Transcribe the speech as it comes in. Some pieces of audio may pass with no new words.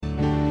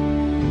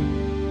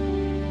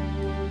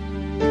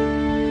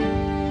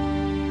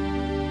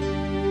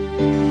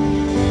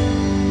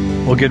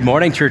Well, good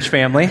morning, church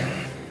family.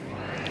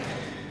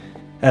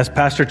 As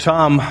Pastor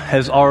Tom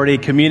has already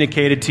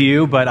communicated to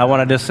you, but I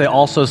wanted to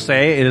also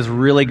say it is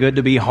really good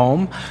to be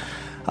home.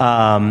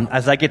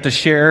 As I get to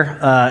share,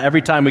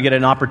 every time we get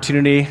an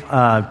opportunity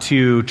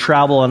to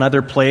travel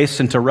another place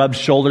and to rub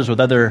shoulders with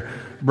other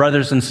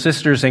brothers and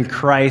sisters in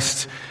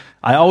Christ,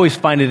 I always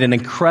find it an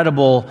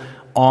incredible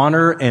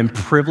honor and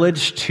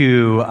privilege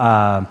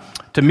to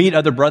meet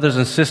other brothers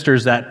and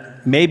sisters that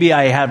maybe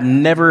I have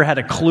never had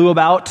a clue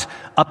about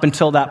up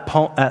until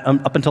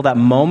that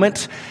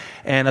moment.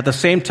 And at the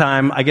same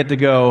time, I get to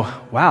go,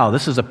 wow,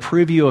 this is a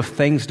preview of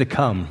things to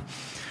come.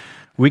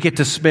 We get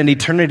to spend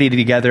eternity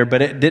together,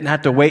 but it didn't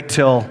have to wait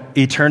till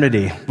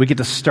eternity. We get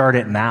to start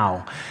it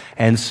now.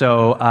 And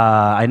so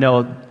I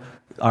know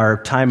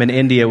our time in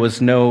India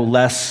was no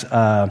less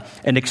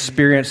an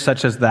experience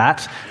such as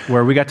that,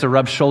 where we got to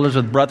rub shoulders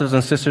with brothers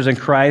and sisters in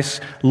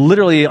Christ,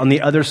 literally on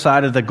the other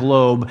side of the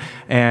globe.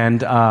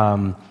 And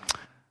I'll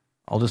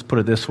just put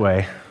it this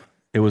way,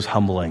 it was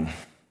humbling.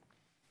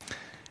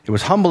 It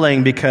was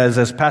humbling because,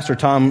 as Pastor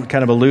Tom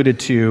kind of alluded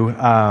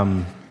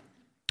to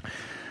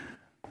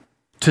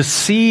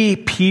see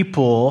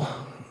people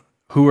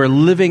who are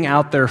living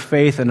out their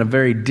faith in a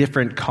very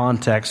different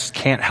context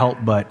can't help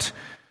but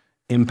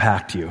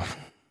impact you.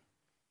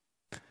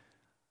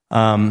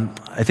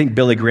 I think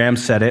Billy Graham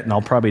said it, and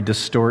I'll probably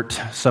distort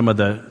some of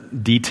the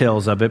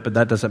details of it, but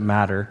that doesn't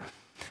matter.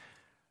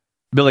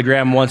 Billy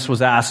Graham once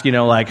was asked,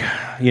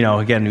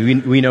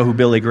 again, we know who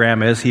Billy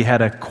Graham is. He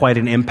had quite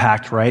an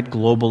impact, right,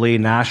 globally,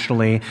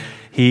 nationally.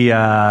 He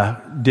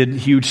did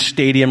huge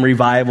stadium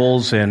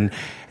revivals, and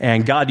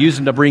God used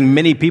him to bring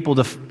many people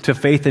to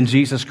faith in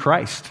Jesus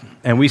Christ,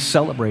 and we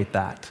celebrate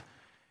that.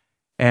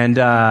 And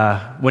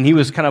when he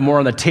was kind of more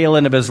on the tail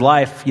end of his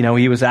life,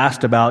 he was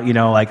asked about,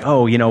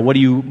 what do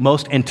you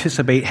most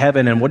anticipate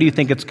heaven, and what do you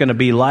think it's going to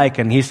be like?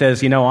 And he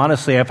says,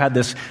 honestly, I've had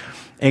this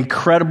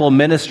incredible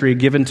ministry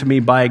given to me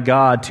by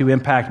God to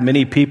impact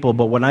many people,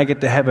 but when I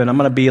get to heaven, I'm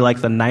going to be like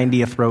the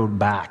 90th road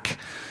back.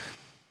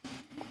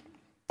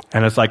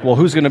 And it's like, well,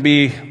 who's going to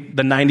be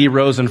the 90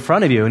 rows in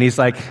front of you? And he's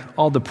like,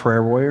 all the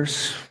prayer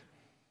warriors,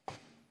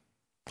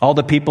 all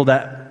the people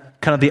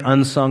that kind of the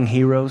unsung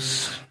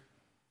heroes,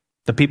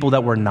 the people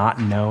that were not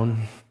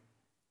known,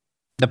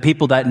 the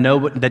people that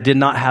did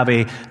not have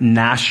a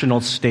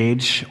national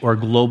stage or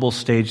global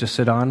stage to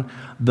sit on.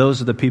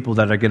 Those are the people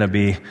that are going to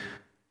be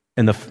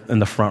in the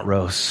front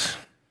rows,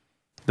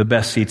 the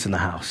best seats in the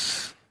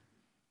house.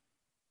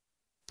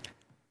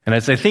 And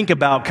as I think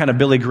about kind of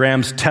Billy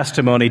Graham's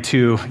testimony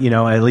to,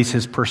 at least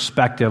his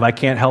perspective, I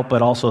can't help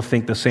but also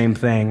think the same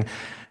thing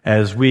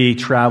as we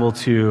travel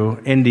to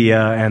India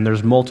and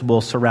there's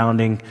multiple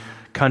surrounding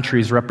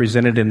countries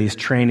represented in these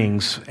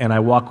trainings, and I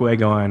walk away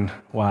going,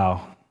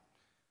 wow,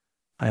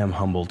 I am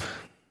humbled.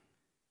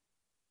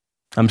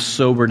 I'm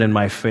sobered in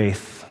my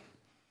faith.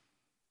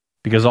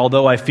 Because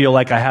although I feel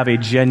like I have a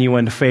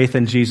genuine faith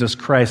in Jesus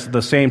Christ, at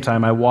the same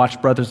time, I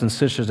watch brothers and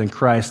sisters in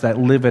Christ that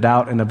live it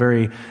out in a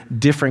very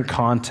different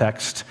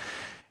context.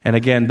 And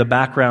again, the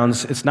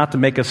backgrounds, it's not to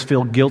make us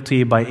feel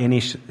guilty by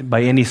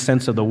any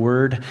sense of the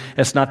word.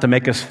 It's not to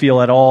make us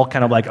feel at all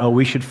kind of like, oh,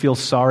 we should feel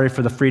sorry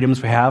for the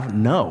freedoms we have.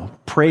 No,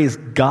 praise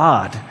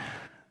God.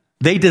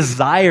 They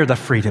desire the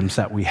freedoms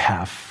that we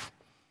have.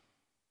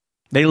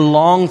 They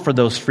long for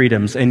those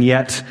freedoms, and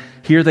yet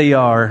here they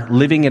are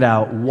living it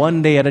out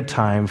one day at a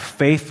time,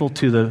 faithful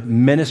to the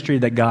ministry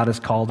that God has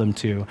called them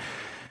to.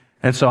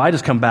 And so I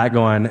just come back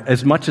going,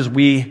 as much as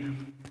we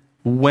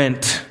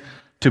went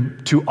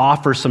to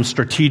offer some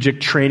strategic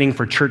training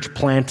for church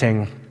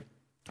planting,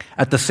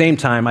 at the same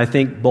time, I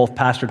think both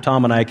Pastor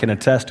Tom and I can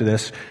attest to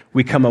this,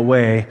 we come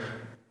away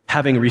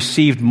having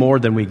received more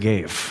than we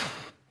gave.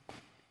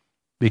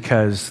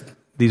 Because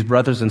these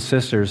brothers and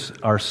sisters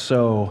are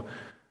so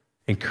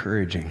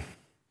encouraging.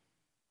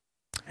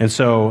 And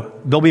so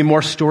there'll be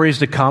more stories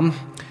to come,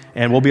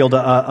 and we'll be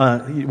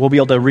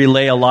able to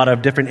relay a lot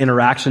of different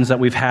interactions that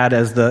we've had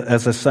as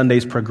the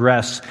Sundays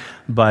progress.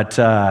 But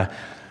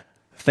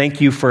thank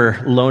you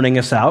for loaning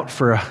us out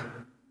for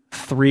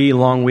 3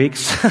 long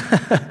weeks.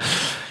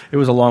 It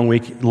was a long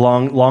week,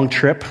 long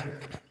trip.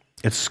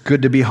 It's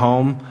good to be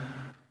home,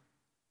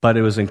 but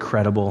it was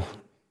incredible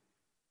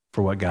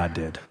for what God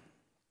did.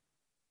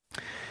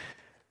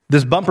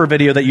 This bumper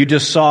video that you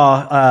just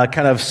saw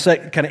kind of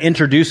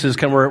introduces,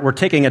 we're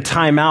taking a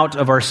time out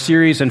of our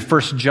series in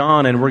 1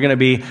 John, and we're going to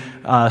be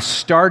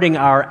starting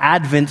our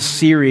Advent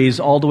series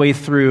all the way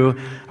through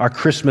our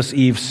Christmas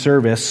Eve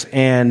service.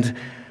 And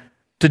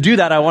to do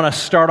that, I want to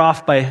start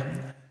off by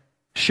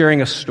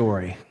sharing a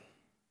story.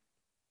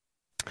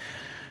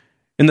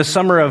 In the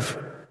summer of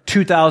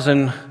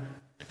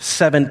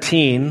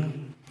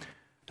 2017,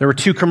 there were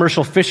 2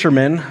 commercial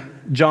fishermen,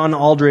 John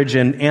Aldridge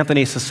and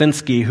Anthony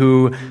Sosinski,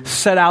 who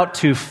set out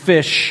to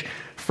fish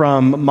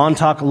from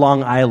Montauk,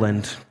 Long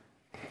Island.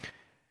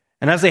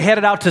 And as they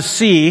headed out to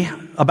sea,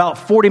 about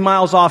 40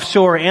 miles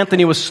offshore,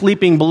 Anthony was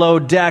sleeping below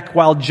deck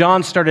while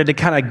John started to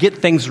kind of get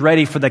things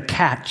ready for the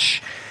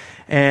catch.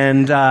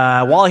 And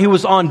while he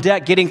was on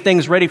deck getting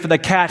things ready for the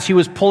catch, he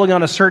was pulling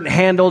on a certain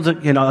handle,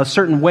 a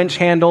certain winch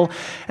handle,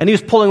 and he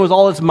was pulling with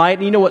all his might.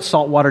 And you know what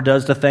salt water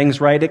does to things,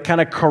 right? It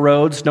kind of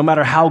corrodes. No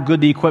matter how good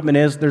the equipment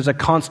is, there's a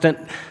constant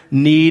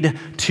need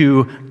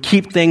to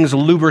keep things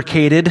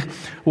lubricated.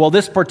 Well,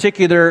 this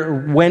particular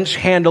winch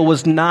handle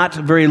was not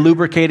very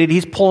lubricated.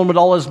 He's pulling with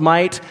all his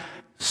might.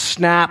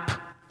 Snap,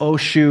 oh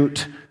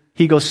shoot.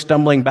 He goes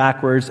stumbling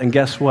backwards, and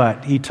guess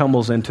what? He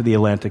tumbles into the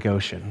Atlantic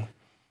Ocean.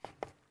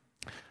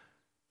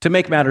 To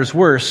make matters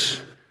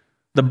worse,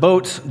 the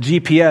boat's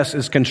GPS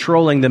is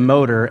controlling the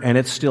motor, and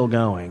it's still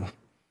going.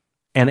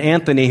 And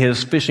Anthony,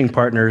 his fishing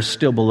partner, is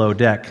still below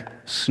deck,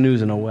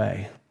 snoozing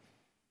away.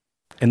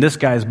 And this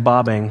guy's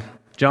bobbing.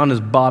 John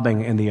is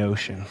bobbing in the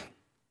ocean.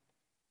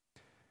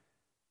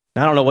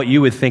 Now, I don't know what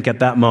you would think at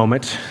that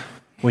moment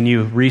when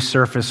you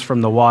resurface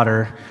from the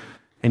water,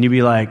 and you'd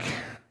be like,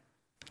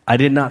 I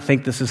did not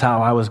think this is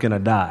how I was going to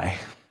die.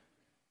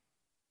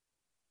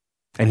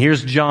 And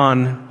here's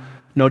John,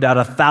 no doubt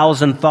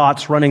 1,000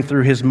 thoughts running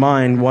through his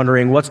mind,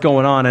 wondering what's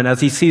going on. And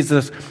as he sees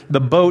the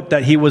boat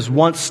that he was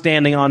once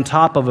standing on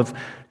top of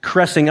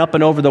cresting up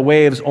and over the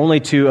waves, only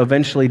to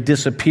eventually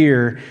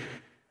disappear,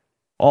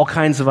 all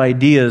kinds of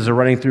ideas are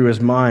running through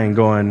his mind,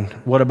 going,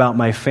 what about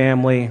my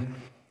family?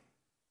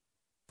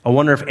 I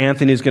wonder if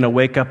Anthony's going to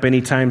wake up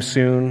anytime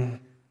soon.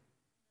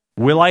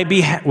 Will I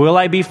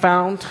be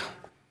found?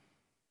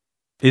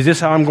 Is this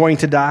how I'm going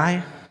to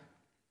die?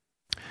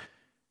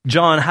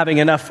 John, having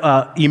enough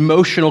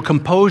emotional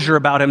composure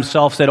about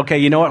himself, said, okay,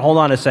 you know what? Hold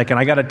on a second.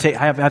 I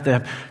have to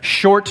have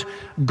short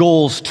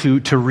goals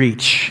to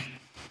reach.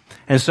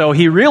 And so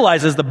he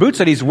realizes the boots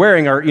that he's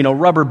wearing are,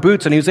 rubber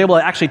boots, and he was able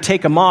to actually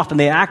take them off, and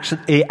they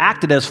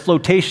acted as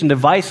flotation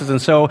devices.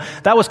 And so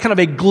that was kind of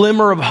a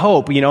glimmer of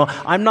hope.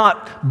 I'm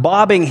not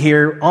bobbing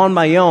here on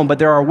my own, but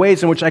there are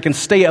ways in which I can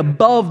stay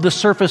above the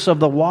surface of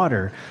the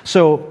water.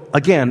 So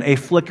again, a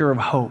flicker of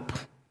hope.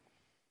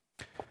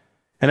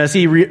 And as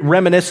he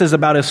reminisces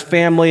about his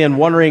family and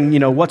wondering,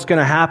 what's going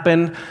to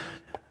happen,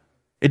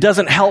 it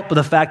doesn't help with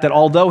the fact that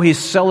although he's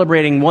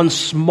celebrating one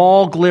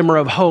small glimmer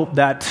of hope,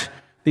 that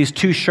these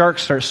two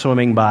sharks start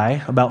swimming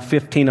by about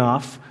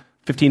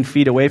 15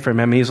 feet away from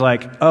him. He's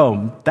like,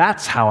 oh,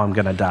 that's how I'm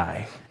going to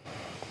die.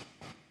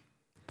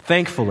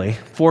 Thankfully,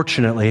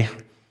 fortunately,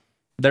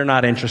 they're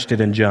not interested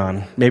in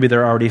John. Maybe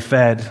they're already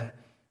fed.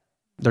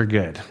 They're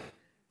good.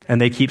 And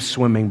they keep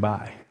swimming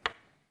by.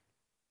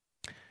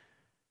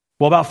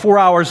 Well, about 4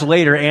 hours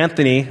later,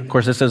 Anthony, of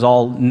course, this is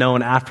all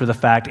known after the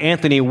fact,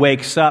 Anthony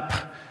wakes up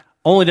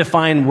only to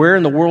find where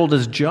in the world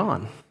is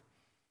John.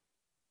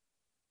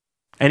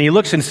 And he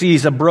looks and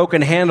sees a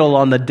broken handle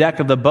on the deck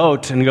of the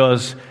boat and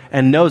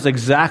knows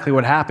exactly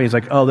what happened. He's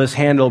like, oh, this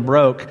handle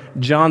broke.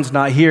 John's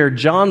not here.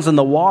 John's in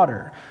the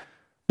water.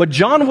 But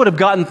John would have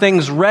gotten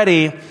things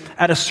ready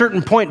at a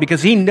certain point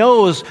because he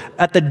knows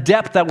at the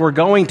depth that we're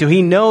going to.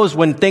 He knows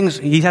when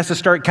he has to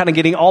start kind of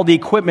getting all the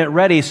equipment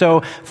ready. So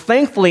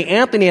thankfully,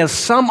 Anthony has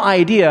some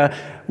idea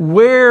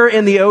where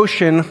in the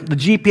ocean, the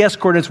GPS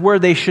coordinates, where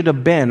they should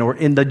have been or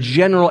in the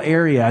general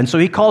area. And so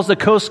he calls the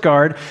Coast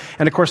Guard.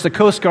 And of course, the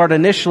Coast Guard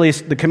initially,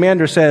 the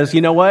commander says,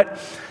 you know what?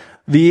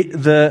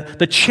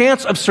 The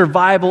chance of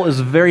survival is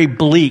very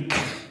bleak.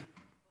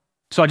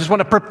 So I just want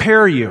to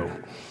prepare you.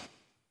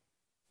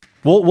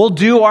 We'll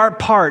do our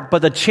part,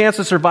 but the chance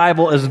of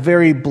survival is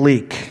very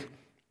bleak.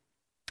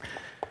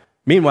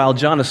 Meanwhile,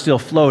 John is still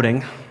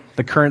floating.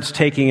 The current's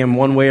taking him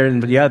one way or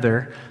the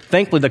other.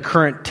 Thankfully, the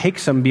current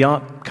takes him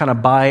beyond, kind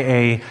of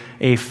by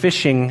a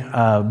fishing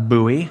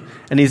buoy,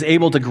 and he's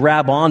able to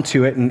grab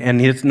onto it, and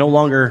he's no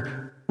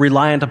longer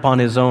reliant upon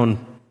his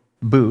own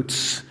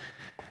boots.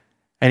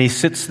 And he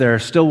sits there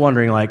still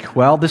wondering, like,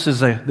 well, this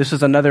is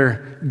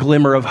another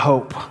glimmer of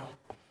hope.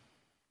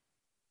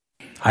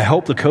 I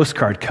hope the Coast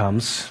Guard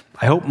comes.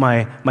 I hope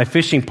my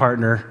fishing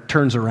partner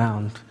turns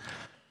around.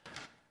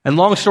 And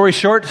long story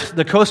short,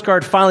 the Coast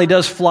Guard finally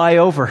does fly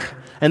over.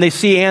 And they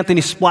see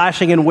Anthony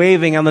splashing and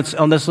waving on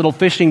this little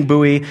fishing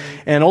buoy.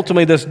 And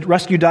ultimately, this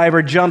rescue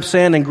diver jumps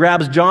in and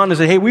grabs John and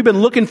says, hey, we've been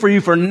looking for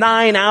you for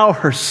 9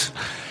 hours.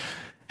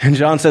 And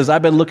John says,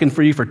 I've been looking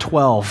for you for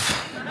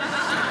 12.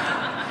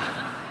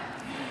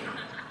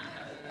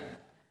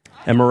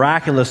 And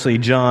miraculously,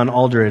 John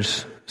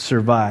Aldridge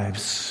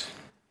survives.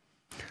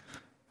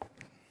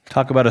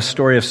 Talk about a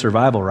story of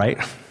survival, right?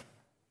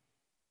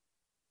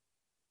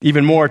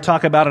 Even more,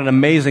 talk about an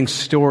amazing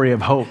story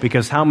of hope,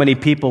 because how many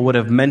people would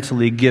have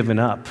mentally given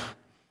up?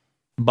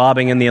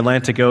 Bobbing in the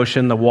Atlantic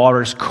Ocean, the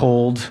water's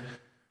cold.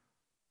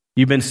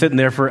 You've been sitting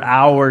there for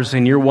hours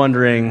and you're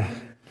wondering,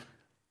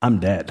 I'm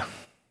dead.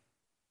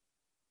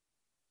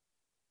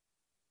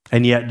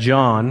 And yet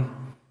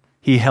John,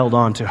 he held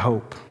on to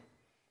hope.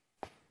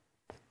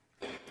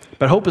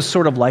 But hope is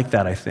sort of like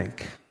that, I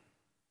think.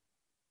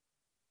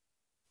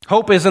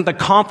 Hope isn't the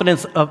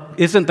confidence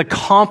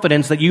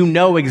that you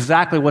know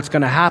exactly what's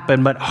going to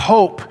happen, but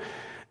hope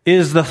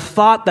is the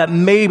thought that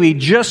maybe,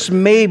 just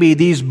maybe,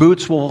 these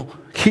boots will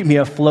keep me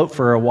afloat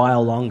for a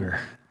while longer.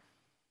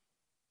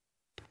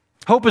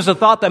 Hope is the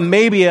thought that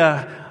maybe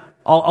a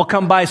I'll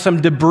come by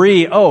some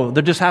debris. Oh,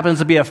 there just happens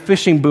to be a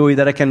fishing buoy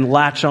that I can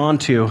latch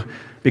onto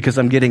because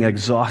I'm getting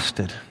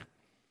exhausted.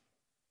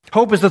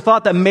 Hope is the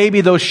thought that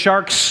maybe those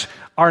sharks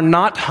are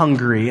not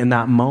hungry in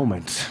that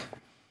moment.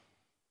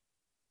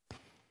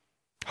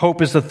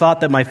 Hope is the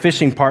thought that my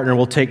fishing partner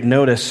will take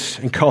notice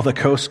and call the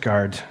Coast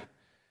Guard.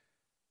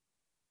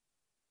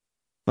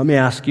 Let me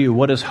ask you,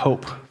 what is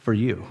hope for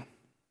you?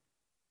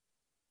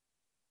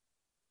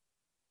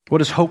 What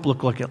does hope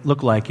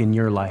look like in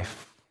your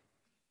life?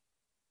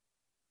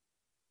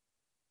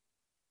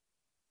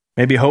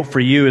 Maybe hope for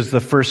you is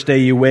the first day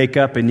you wake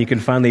up and you can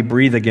finally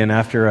breathe again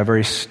after a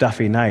very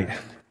stuffy night.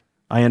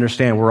 I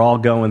understand we're all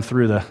going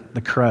through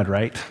the crud,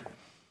 right?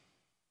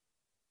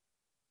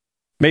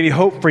 Maybe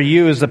hope for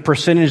you is the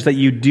percentage that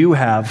you do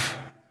have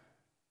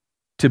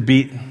to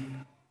beat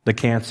the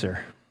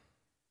cancer.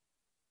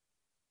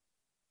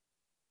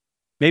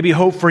 Maybe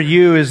hope for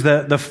you is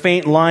the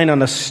faint line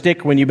on a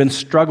stick when you've been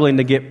struggling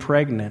to get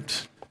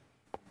pregnant.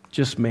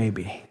 Just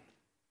maybe.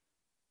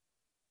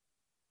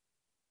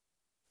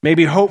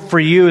 Maybe hope for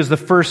you is the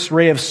first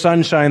ray of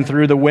sunshine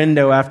through the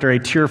window after a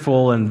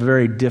tearful and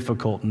very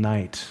difficult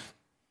night.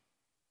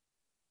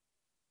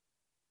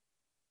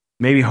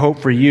 Maybe hope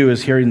for you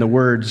is hearing the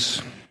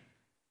words,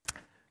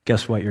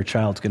 guess what, your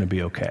child's going to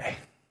be okay.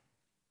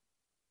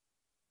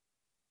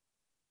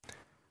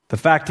 The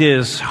fact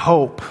is,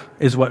 hope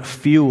is what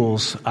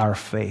fuels our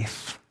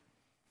faith.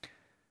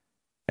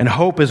 And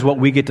hope is what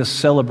we get to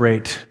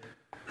celebrate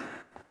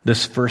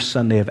this first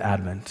Sunday of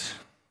Advent.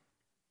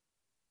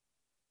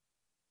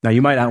 Now,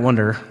 you might not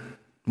wonder,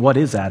 what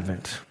is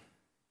Advent?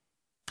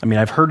 I mean,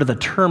 I've heard of the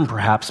term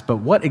perhaps, but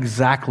what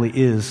exactly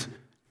is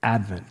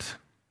Advent?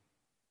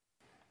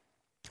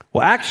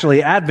 Well,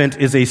 actually, Advent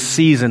is a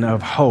season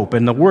of hope,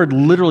 and the word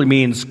literally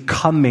means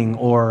coming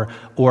or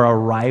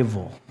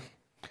arrival.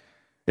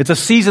 It's a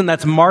season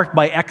that's marked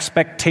by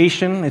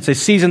expectation. It's a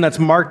season that's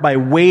marked by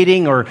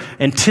waiting or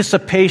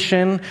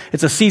anticipation.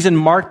 It's a season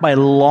marked by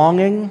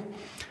longing.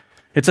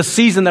 It's a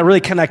season that really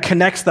kind of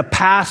connects the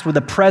past with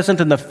the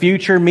present and the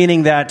future,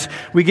 meaning that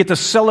we get to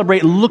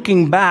celebrate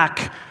looking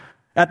back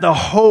at the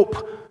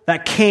hope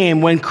that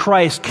came when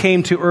Christ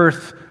came to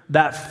earth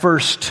that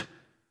first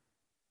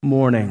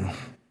morning,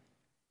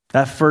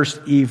 that first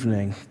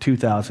evening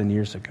 2,000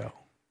 years ago.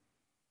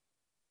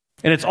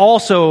 And it's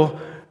also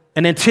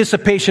an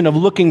anticipation of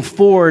looking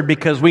forward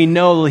because we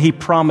know he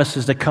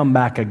promises to come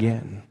back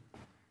again.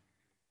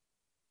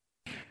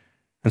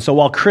 And so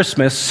while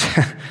Christmas,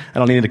 I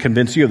don't need to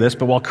convince you of this,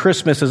 but while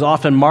Christmas is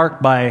often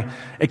marked by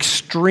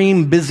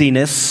extreme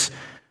busyness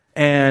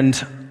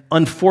and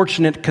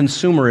unfortunate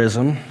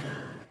consumerism,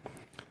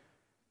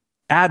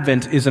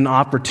 Advent is an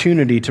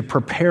opportunity to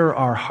prepare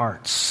our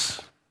hearts.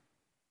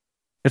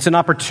 It's an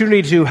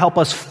opportunity to help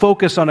us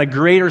focus on a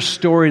greater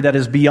story that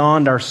is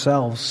beyond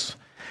ourselves.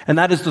 And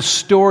that is the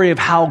story of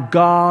how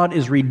God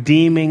is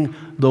redeeming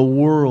the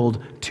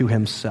world to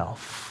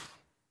himself.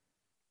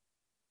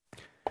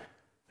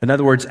 In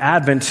other words,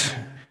 Advent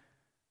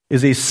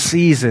is a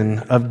season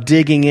of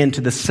digging into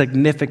the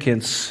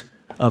significance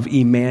of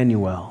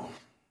Emmanuel,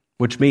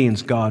 which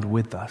means God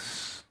with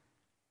us.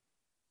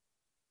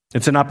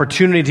 It's an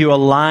opportunity to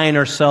align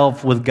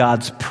ourselves with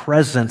God's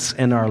presence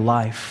in our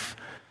life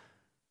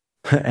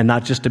and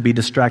not just to be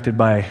distracted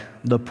by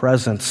the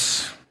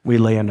presents we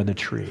lay under the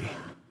tree.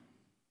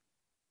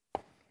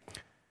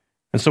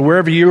 And so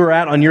wherever you are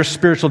at on your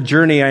spiritual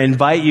journey, I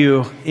invite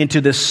you into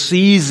this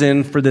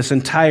season for this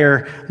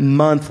entire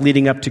month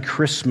leading up to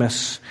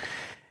Christmas.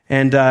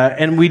 And I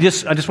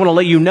just want to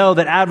let you know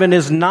that Advent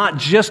is not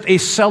just a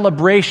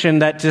celebration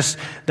that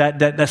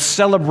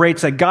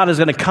celebrates that God is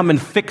going to come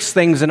and fix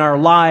things in our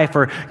life,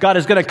 or God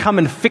is going to come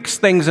and fix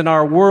things in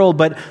our world,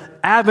 but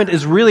Advent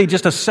is really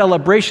just a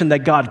celebration that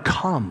God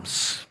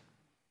comes.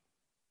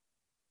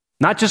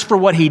 Not just for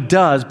what he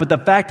does, but the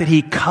fact that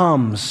he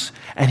comes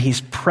and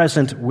he's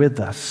present with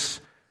us.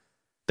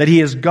 That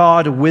he is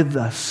God with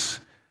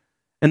us.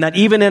 And that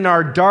even in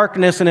our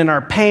darkness and in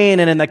our pain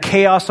and in the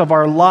chaos of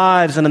our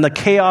lives and in the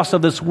chaos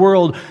of this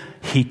world,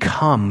 he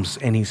comes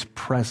and he's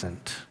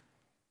present.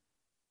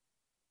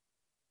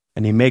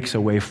 And he makes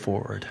a way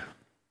forward.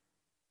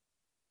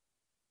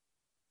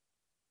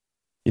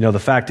 You know, the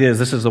fact is,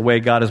 this is the way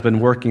God has been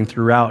working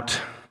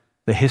throughout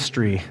the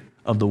history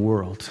of the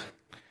world.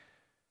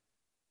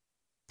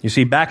 You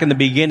see, back in the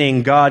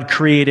beginning, God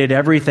created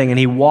everything, and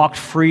he walked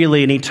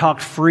freely, and he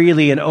talked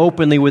freely and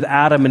openly with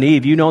Adam and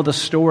Eve. You know the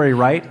story,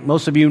 right?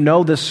 Most of you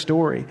know this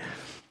story.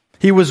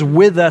 He was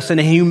with us,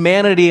 and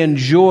humanity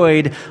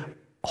enjoyed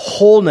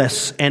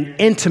wholeness and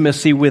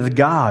intimacy with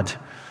God.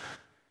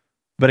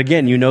 But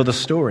again, you know the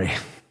story.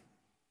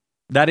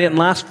 That didn't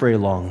last very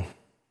long.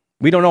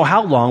 We don't know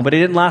how long, but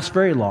it didn't last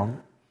very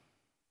long.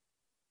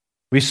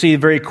 We see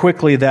very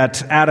quickly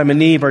that Adam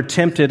and Eve are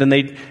tempted, and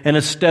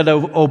instead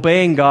of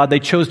obeying God, they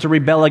chose to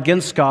rebel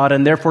against God,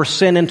 and therefore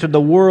sin entered the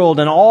world,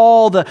 and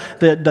all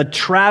the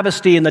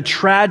travesty and the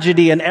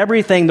tragedy and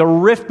everything, the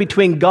rift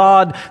between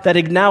God that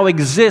now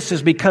exists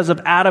is because of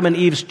Adam and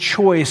Eve's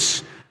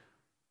choice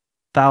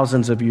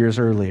thousands of years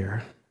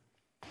earlier.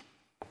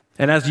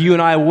 And as you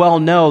and I well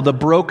know, the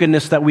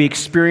brokenness that we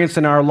experience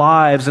in our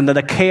lives and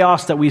the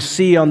chaos that we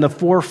see on the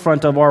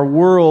forefront of our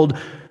world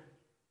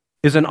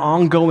is an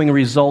ongoing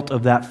result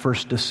of that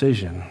first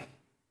decision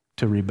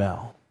to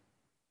rebel.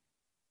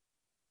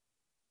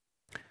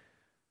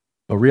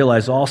 But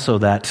realize also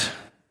that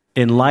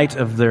in light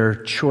of their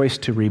choice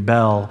to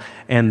rebel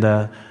and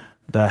the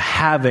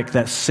havoc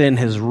that sin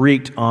has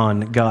wreaked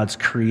on God's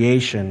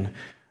creation,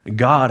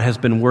 God has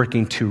been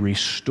working to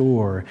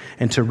restore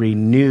and to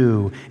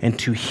renew and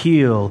to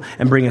heal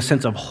and bring a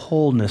sense of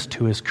wholeness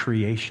to his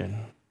creation.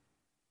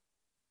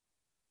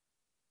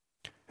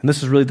 And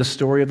this is really the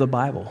story of the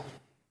Bible.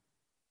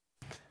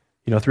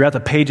 Throughout the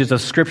pages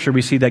of Scripture,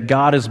 we see that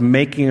God is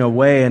making a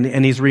way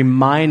and he's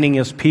reminding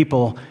his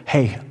people,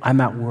 hey, I'm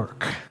at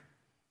work.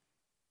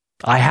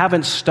 I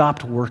haven't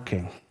stopped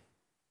working.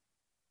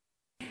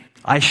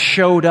 I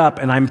showed up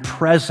and I'm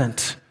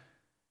present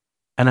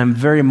and I'm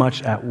very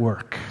much at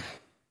work.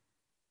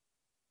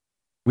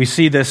 We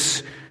see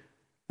this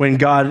when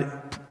God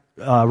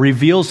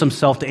reveals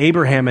himself to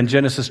Abraham in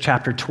Genesis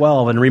chapter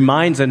 12 and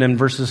reminds him in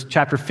verses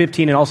chapter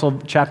 15 and also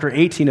chapter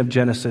 18 of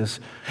Genesis.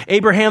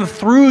 Abraham,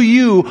 through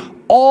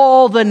you,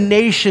 all the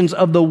nations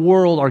of the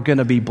world are going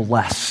to be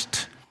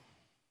blessed.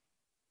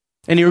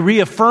 And he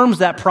reaffirms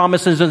that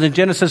promise in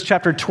Genesis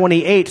chapter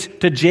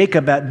 28 to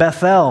Jacob at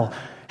Bethel.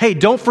 Hey,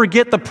 don't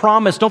forget the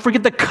promise. Don't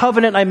forget the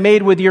covenant I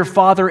made with your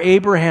father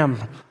Abraham.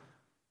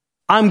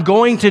 I'm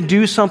going to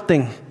do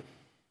something.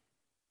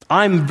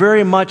 I'm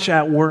very much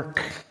at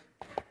work.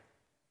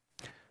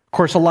 Of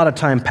course, a lot of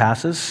time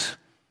passes.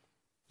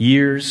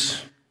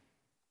 Years,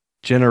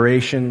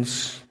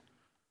 generations,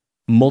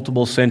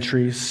 multiple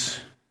centuries.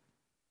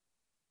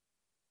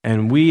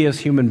 And we as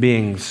human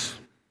beings,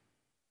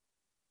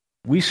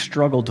 we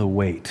struggle to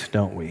wait,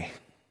 don't we?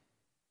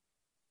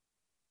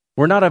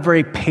 We're not a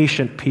very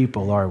patient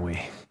people, are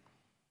we?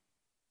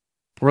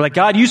 We're like,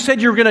 God, you said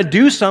you were going to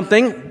do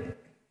something.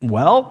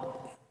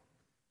 Well,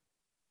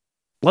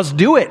 let's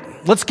do it.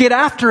 Let's get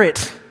after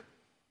it.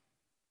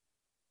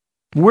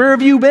 Where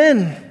have you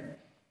been?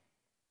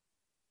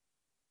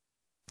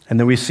 And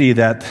then we see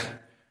that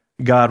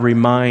God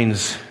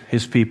reminds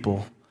his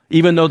people,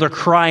 even though they're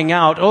crying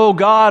out, oh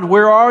God,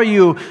 where are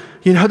you?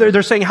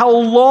 They're saying, how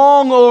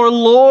long, O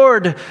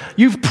Lord?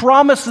 You've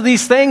promised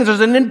these things. There's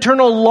an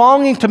internal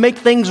longing to make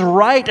things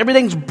right.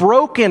 Everything's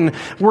broken.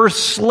 We're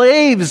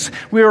slaves.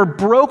 We are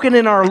broken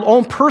in our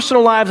own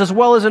personal lives as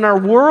well as in our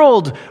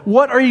world.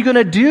 What are you going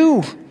to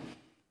do?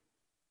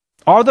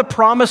 Are the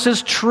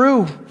promises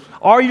true?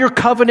 Are your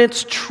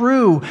covenants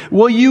true?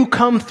 Will you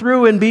come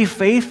through and be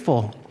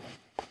faithful?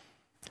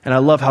 And I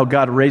love how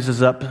God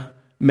raises up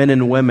men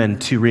and women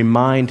to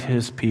remind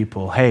his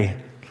people, hey,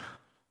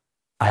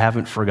 I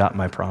haven't forgot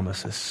my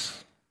promises.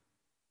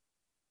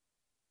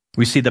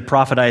 We see the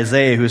prophet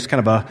Isaiah, who's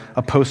kind of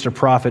a poster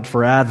prophet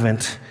for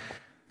Advent.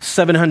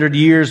 700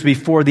 years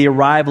before the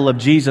arrival of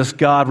Jesus,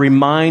 God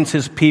reminds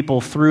his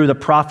people through the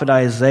prophet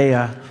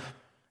Isaiah.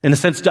 In a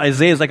sense,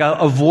 Isaiah is like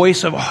a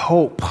voice of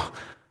hope.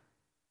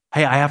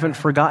 Hey, I haven't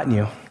forgotten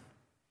you.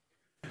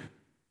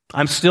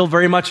 I'm still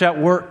very much at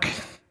work.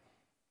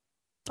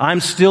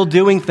 I'm still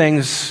doing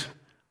things.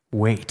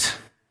 Wait.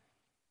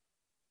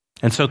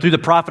 And so through the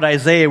prophet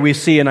Isaiah, we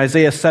see in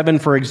Isaiah 7,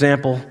 for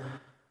example,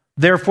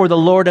 therefore the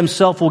Lord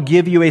himself will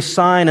give you a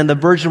sign, and the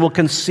virgin will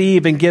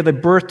conceive and give a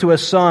birth to a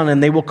son,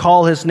 and they will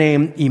call his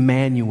name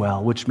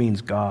Emmanuel, which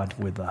means God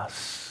with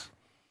us.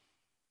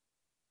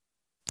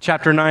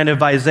 Chapter 9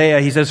 of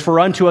Isaiah, he says, for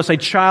unto us a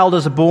child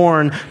is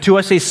born, to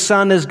us a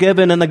son is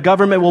given, and the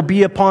government will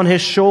be upon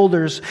his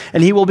shoulders,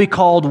 and he will be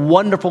called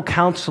Wonderful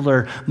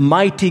Counselor,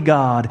 Mighty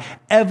God,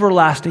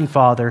 Everlasting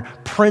Father,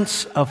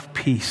 Prince of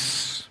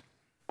Peace.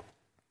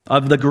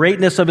 Of the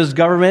greatness of his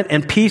government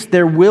and peace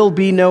there will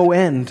be no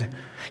end.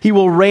 He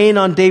will reign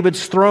on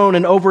David's throne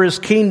and over his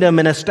kingdom,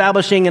 and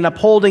establishing and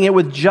upholding it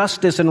with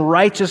justice and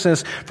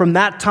righteousness from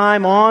that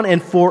time on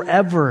and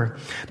forever.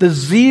 The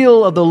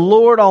zeal of the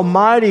Lord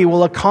Almighty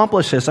will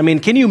accomplish this. I mean,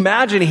 can you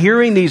imagine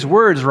hearing these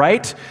words,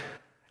 right?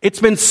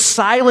 It's been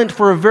silent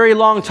for a very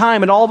long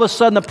time, and all of a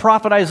sudden the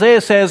prophet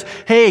Isaiah says,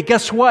 hey,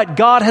 guess what?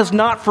 God has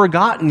not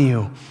forgotten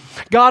you.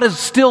 God is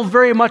still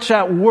very much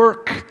at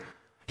work.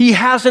 He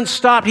hasn't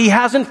stopped. He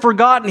hasn't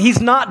forgotten. He's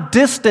not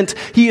distant.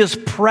 He is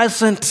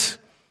present.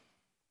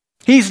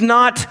 He's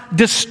not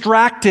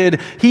distracted.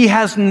 He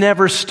has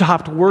never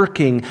stopped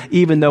working,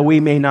 even though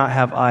we may not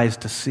have eyes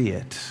to see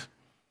it.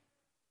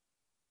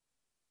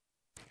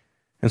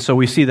 And so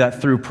we see that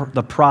through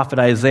the prophet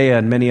Isaiah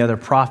and many other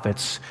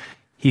prophets.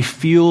 He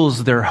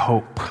fuels their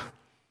hope.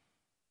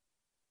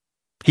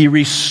 He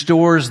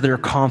restores their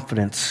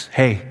confidence.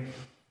 Hey,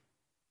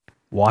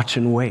 watch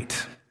and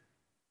wait.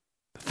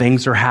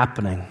 Things are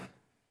happening.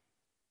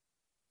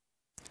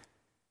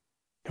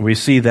 And we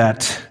see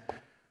that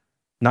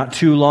not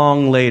too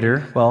long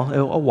later, well,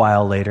 a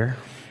while later,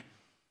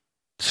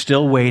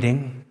 still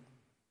waiting,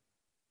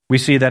 we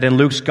see that in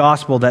Luke's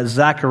gospel that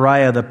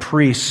Zechariah the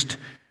priest,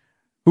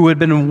 who had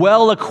been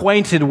well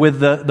acquainted with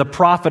the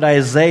prophet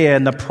Isaiah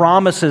and the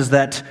promises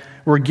that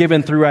were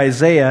given through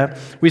Isaiah,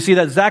 we see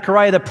that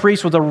Zechariah the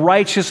priest was a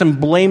righteous and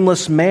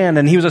blameless man,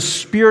 and he was a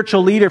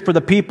spiritual leader for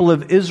the people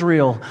of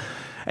Israel.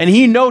 And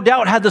he no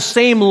doubt had the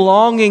same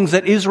longings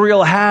that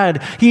Israel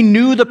had. He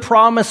knew the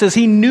promises.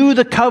 He knew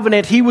the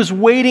covenant. He was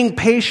waiting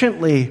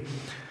patiently.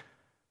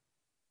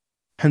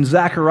 And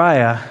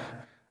Zechariah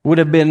would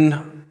have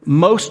been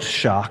most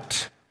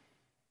shocked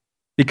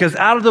because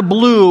out of the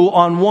blue,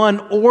 on one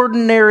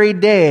ordinary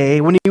day,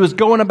 when he was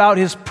going about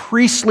his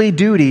priestly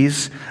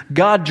duties,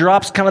 God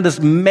drops kind of this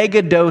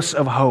mega dose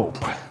of hope.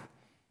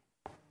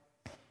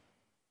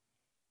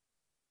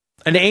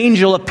 An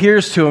angel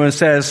appears to him and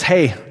says,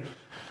 "Hey,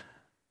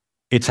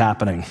 it's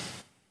happening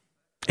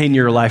in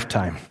your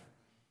lifetime.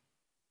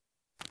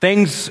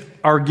 Things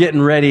are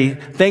getting ready.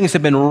 Things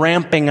have been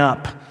ramping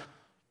up.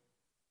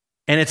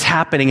 And it's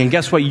happening. And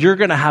guess what? You're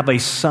going to have a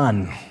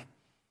son.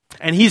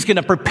 And he's going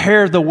to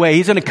prepare the way.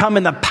 He's going to come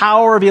in the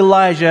power of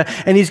Elijah,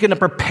 and he's going to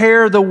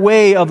prepare the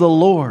way of the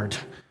Lord."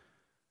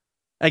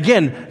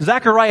 Again,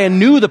 Zechariah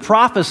knew the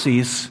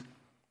prophecies.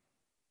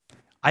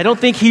 I don't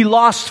think he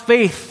lost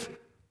faith.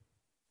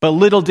 But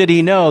little did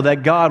he know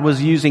that God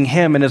was using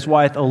him and his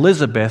wife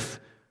Elizabeth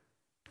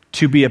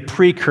to be a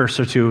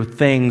precursor to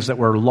things that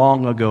were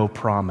long ago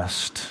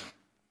promised.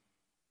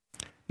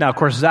 Now, of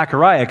course,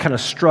 Zechariah kind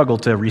of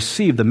struggled to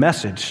receive the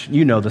message.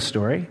 You know the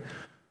story.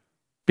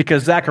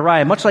 Because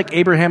Zechariah, much like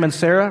Abraham and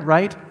Sarah,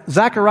 right?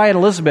 Zechariah and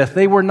Elizabeth,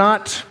 they were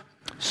not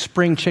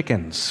spring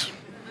chickens.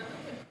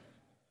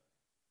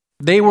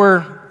 They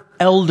were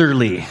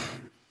elderly.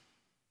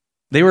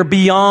 They were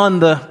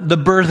beyond the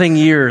birthing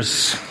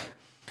years.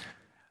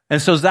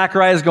 And so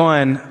Zechariah is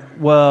going,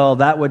 well,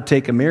 that would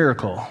take a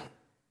miracle.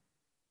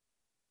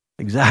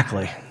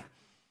 Exactly.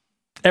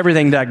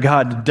 Everything that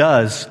God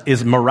does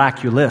is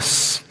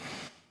miraculous.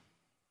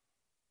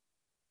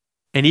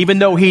 And even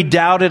though he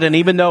doubted, and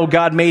even though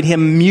God made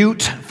him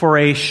mute for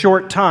a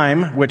short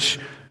time, which,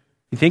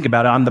 you think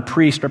about it, I'm the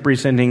priest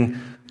representing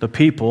the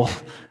people,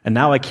 and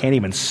now I can't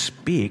even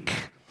speak.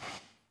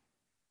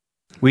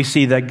 We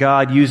see that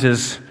God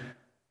uses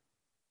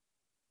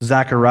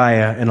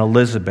Zechariah and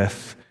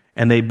Elizabeth,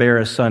 and they bear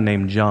a son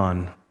named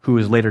John, who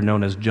is later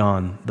known as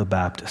John the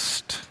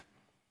Baptist.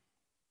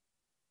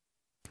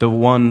 The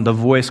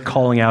voice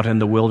calling out in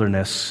the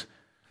wilderness,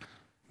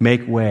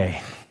 "Make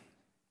way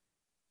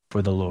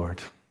for the Lord."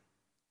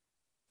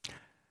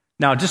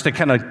 Now, just to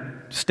kind of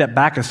step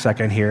back a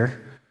second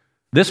here,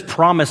 this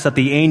promise that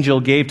the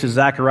angel gave to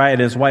Zechariah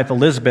and his wife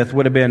Elizabeth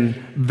would have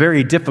been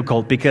very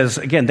difficult because,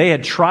 again, they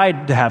had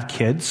tried to have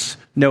kids,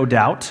 no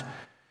doubt,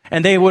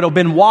 and they would have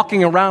been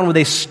walking around with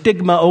a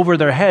stigma over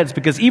their heads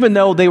because even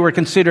though they were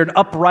considered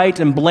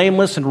upright and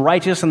blameless and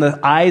righteous in the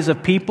eyes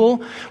of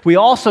people, we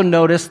also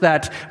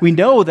we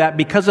know that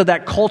because of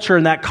that culture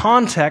and that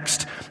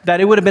context, that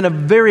it would have been a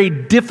very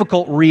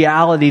difficult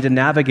reality to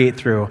navigate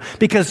through.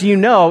 Because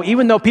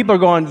even though people are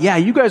going, "Yeah,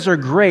 you guys are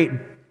great,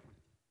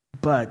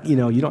 but you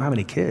don't have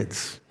any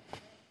kids."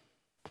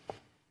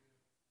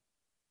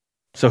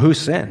 So who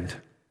sinned?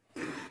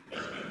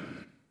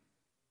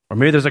 Or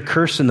maybe there's a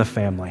curse in the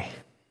family.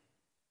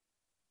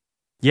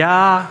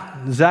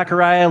 Yeah,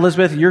 Zechariah,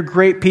 Elizabeth, you're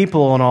great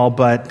people and all,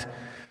 but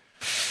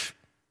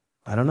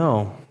I don't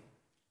know.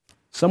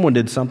 Someone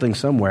did something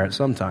somewhere at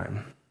some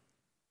time.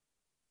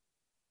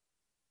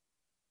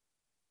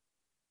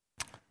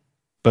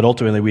 But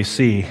ultimately we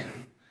see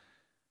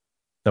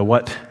that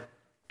what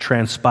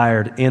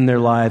transpired in their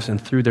lives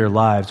and through their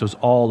lives was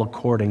all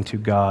according to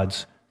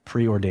God's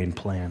preordained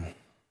plan.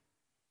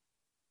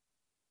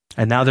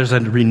 And now there's a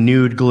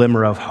renewed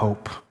glimmer of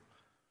hope.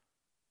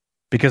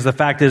 Because the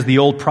fact is, the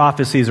old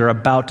prophecies are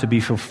about to be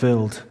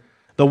fulfilled.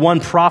 The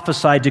one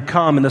prophesied to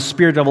come in the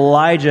spirit of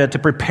Elijah to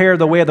prepare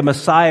the way of the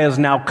Messiah is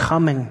now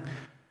coming.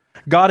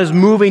 God is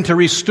moving to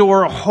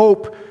restore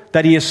hope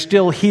that he is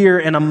still here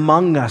and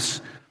among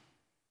us.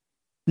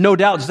 No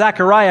doubt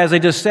Zechariah, as I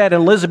just said,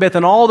 and Elizabeth,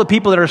 and all the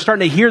people that are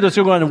starting to hear this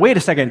are going, wait a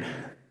second,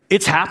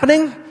 it's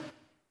happening?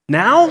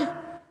 Now?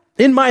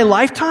 In my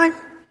lifetime?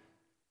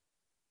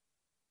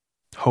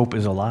 Hope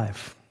is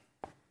alive.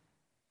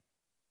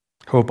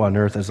 Hope on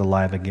earth is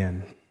alive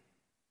again.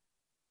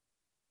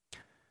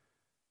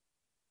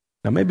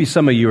 Now, maybe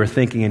some of you are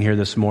thinking in here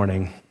this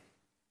morning,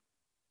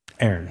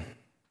 Aaron,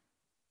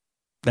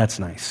 that's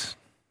nice.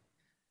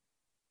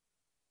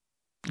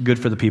 Good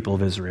for the people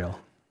of Israel.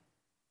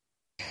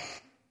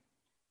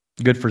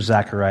 Good for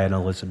Zechariah and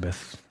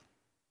Elizabeth.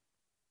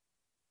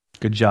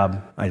 Good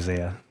job,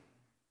 Isaiah.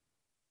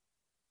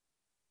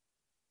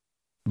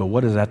 But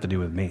what does that have to do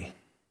with me?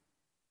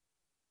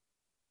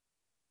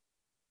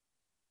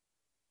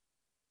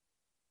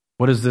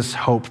 What does this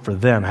hope for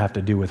them have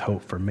to do with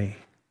hope for me?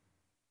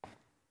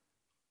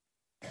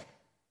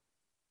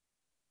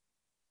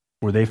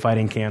 Were they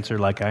fighting cancer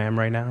like I am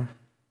right now?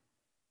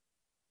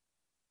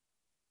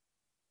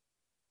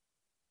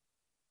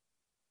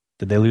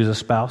 Did they lose a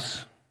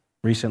spouse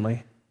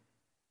recently?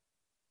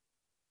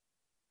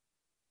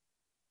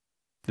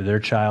 Did their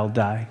child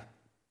die?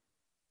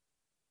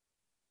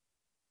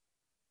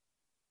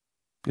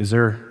 Is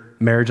their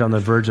marriage on the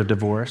verge of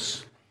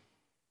divorce?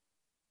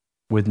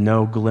 with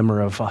no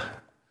glimmer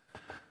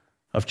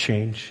of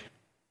change?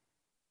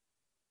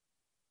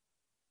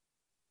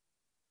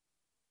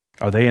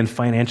 Are they in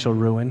financial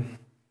ruin,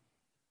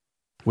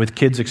 with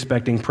kids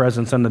expecting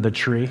presents under the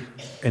tree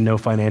and no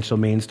financial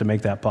means to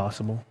make that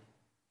possible?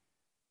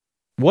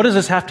 What does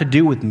this have to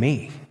do with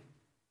me?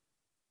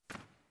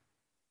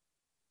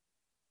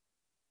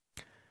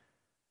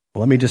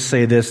 Well, let me just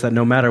say this, that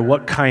no matter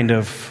what kind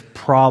of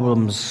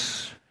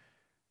problems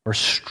or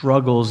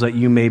struggles that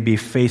you may be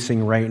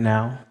facing right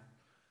now,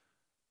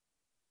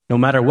 no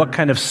matter what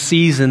kind of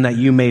season that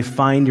you may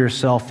find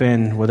yourself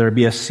in, whether it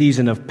be a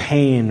season of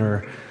pain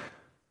or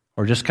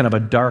just kind of a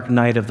dark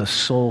night of the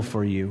soul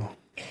for you,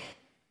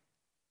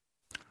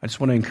 I just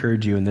want to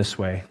encourage you in this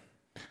way.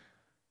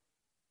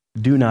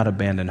 Do not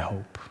abandon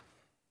hope.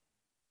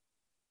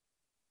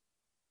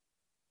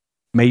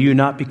 May you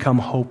not become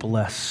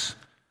hopeless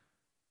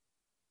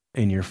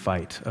in your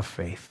fight of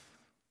faith.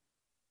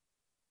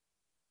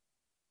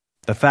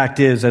 The fact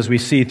is, as we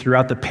see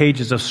throughout the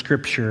pages of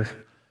Scripture,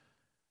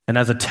 and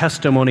as a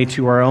testimony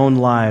to our own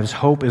lives,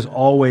 hope is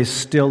always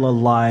still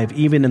alive,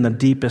 even in the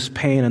deepest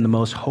pain and the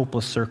most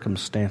hopeless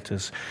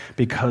circumstances.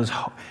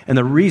 And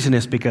the reason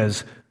is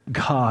because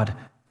God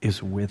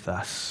is with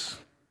us.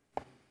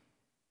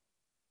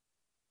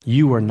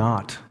 You are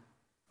not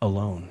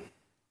alone.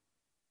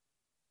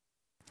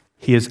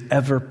 He is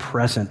ever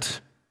present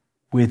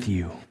with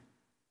you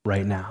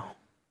right now.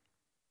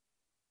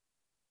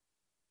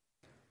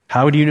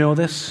 How do you know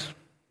this?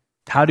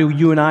 How do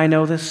you and I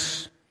know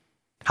this?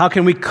 How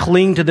can we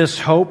cling to this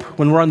hope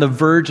when we're on the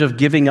verge of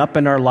giving up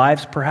in our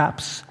lives,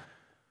 perhaps?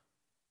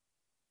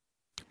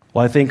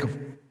 Well, I think,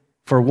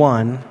 for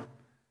one,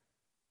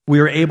 we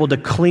are able to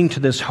cling to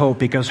this hope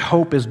because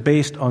hope is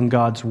based on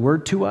God's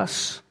word to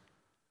us,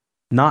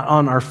 not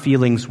on our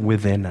feelings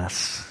within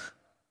us.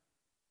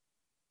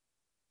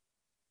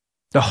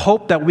 The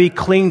hope that we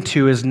cling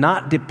to is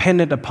not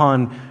dependent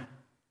upon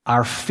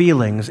our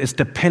feelings. It's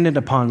dependent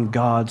upon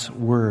God's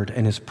word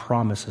and his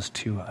promises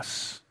to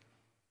us.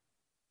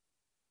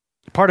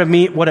 Part of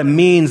what it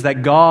means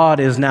that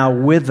God is now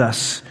with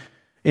us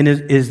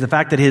is the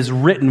fact that his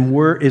written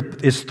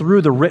word is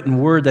through the written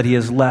word that he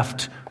has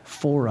left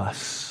for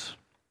us.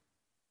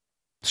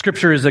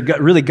 Scripture is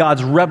really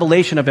God's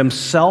revelation of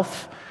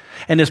himself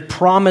and his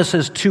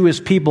promises to his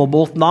people,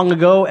 both long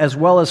ago as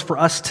well as for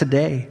us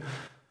today.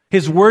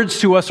 His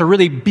words to us are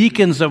really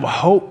beacons of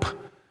hope.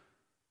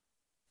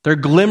 They're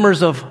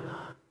glimmers of,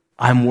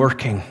 I'm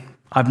working.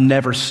 I've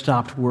never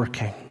stopped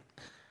working.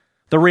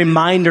 The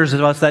reminders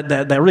of us that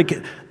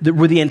really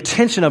were the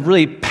intention of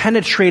really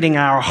penetrating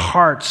our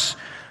hearts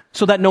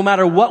so that no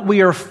matter what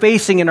we are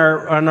facing in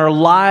our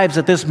lives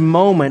at this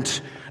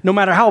moment, no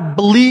matter how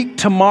bleak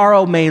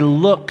tomorrow may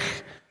look,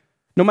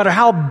 no matter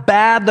how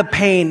bad the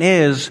pain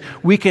is,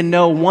 we can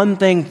know one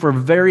thing for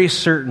very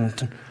certain,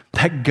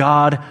 that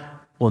God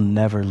will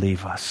never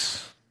leave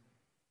us,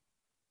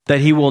 that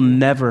he will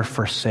never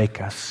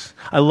forsake us.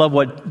 I love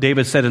what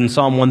David said in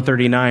Psalm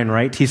 139,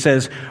 right? He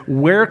says,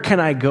 where can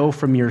I go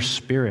from your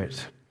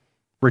spirit?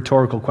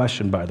 Rhetorical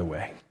question, by the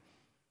way.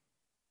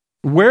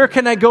 Where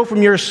can I go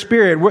from your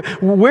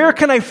spirit? Where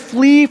can I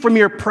flee from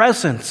your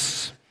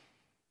presence?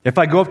 If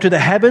I go up to the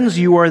heavens,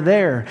 you are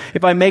there.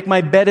 If I make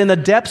my bed in the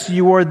depths,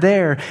 you are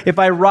there. If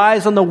I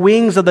rise on the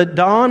wings of the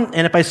dawn,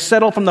 and if I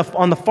settle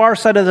on the far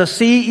side of the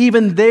sea,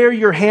 even there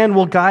your hand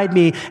will guide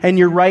me, and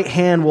your right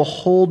hand will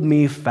hold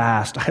me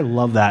fast. I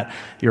love that.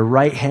 Your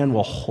right hand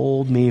will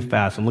hold me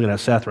fast. I'm looking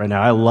at Seth right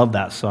now. I love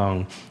that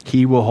song.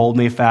 He will hold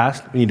me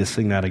fast. We need to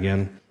sing that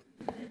again.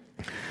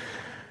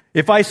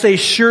 If I say,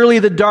 surely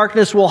the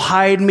darkness will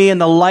hide me and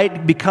the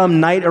light become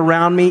night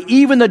around me,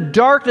 even the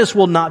darkness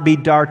will not be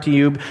dark to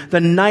you.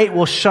 The night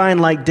will shine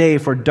like day,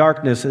 for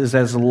darkness is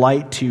as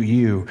light to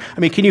you.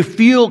 I mean, can you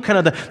feel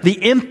kind of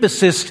the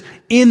emphasis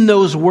in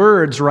those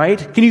words,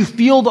 right? Can you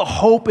feel the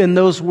hope in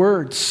those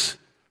words?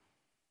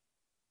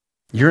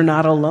 You're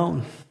not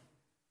alone,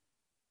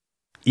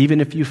 even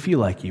if you feel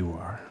like you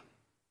are.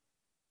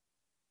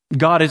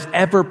 God is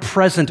ever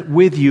present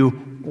with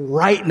you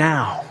right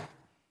now.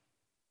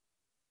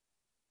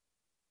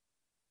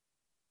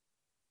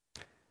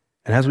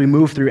 And as we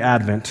move through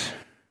Advent,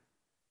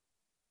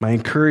 my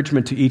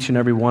encouragement to each and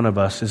every one of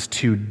us is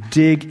to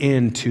dig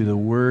into the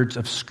words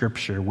of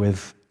Scripture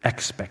with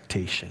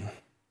expectation.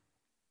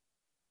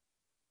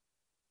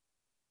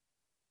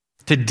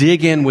 To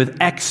dig in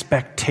with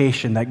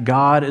expectation that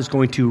God is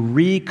going to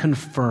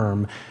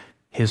reconfirm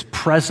his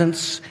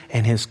presence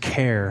and his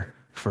care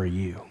for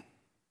you.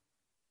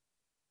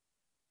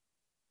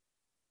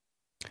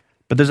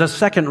 But there's a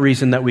second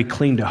reason that we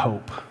cling to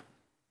hope.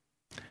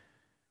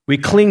 We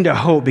cling to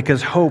hope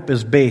because hope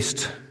is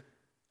based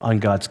on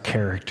God's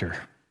character,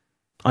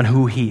 on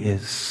who he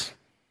is.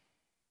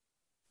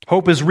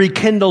 Hope is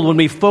rekindled when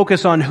we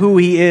focus on who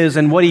he is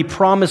and what he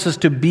promises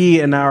to be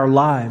in our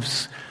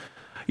lives.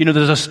 You know,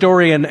 there's a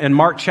story in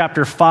Mark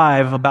chapter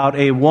 5 about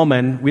a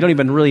woman. We don't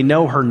even really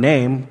know her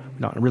name.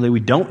 We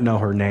don't know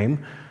her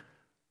name.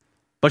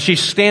 But she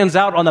stands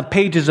out on the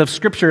pages of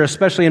Scripture,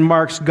 especially in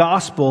Mark's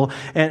gospel,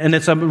 and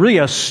it's really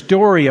a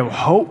story of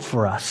hope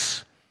for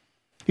us.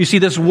 You see,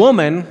 this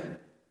woman,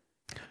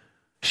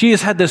 she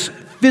has had this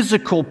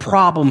physical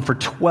problem for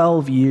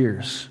 12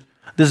 years,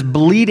 this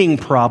bleeding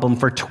problem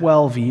for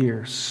 12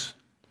 years.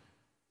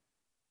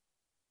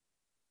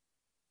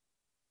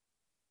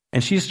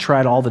 And she's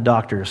tried all the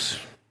doctors.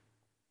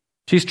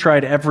 She's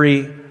tried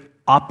every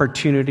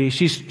opportunity.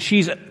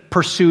 She's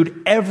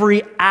pursued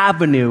every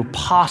avenue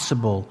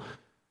possible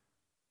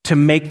to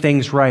make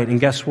things right. And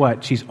guess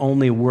what? She's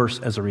only worse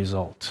as a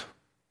result.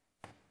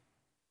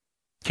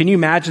 Can you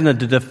imagine the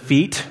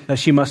defeat that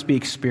she must be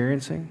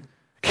experiencing?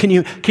 Can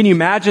you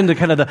imagine the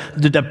kind of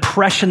the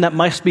depression that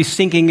must be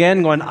sinking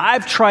in, going,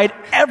 I've tried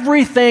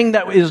everything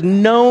that is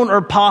known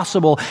or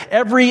possible,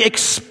 every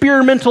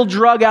experimental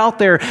drug out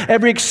there,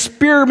 every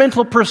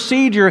experimental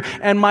procedure,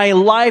 and my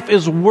life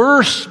is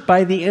worse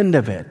by the end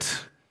of it.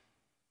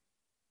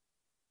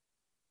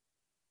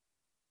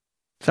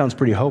 Sounds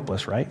pretty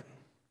hopeless, right?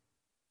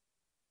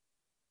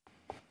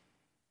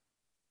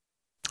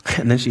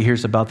 And then she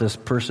hears about this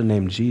person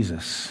named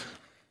Jesus.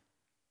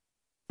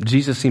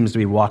 Jesus seems to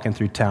be walking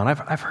through town.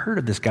 I've heard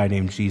of this guy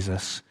named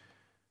Jesus.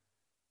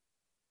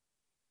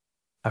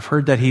 I've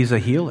heard that he's a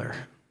healer.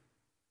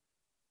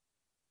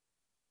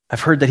 I've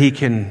heard that he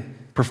can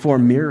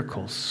perform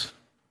miracles.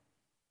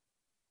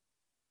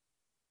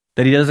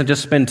 That he doesn't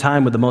just spend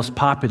time with the most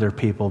popular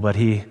people, but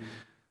he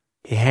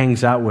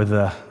hangs out with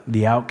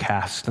the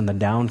outcast and the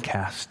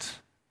downcast.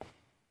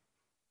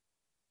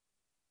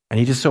 And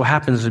he just so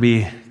happens to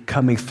be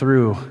coming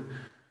through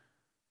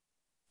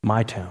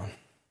my town.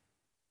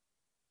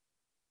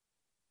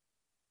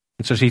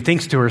 And so she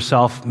thinks to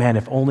herself, man,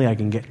 if only I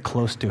can get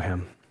close to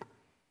him.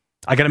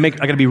 I got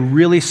to be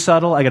really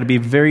subtle. I got to be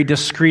very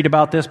discreet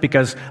about this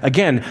because,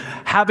 again,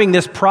 having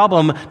this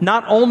problem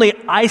not only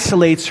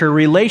isolates her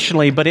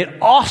relationally, but it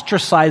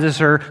ostracizes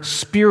her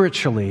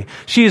spiritually.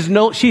 She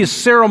is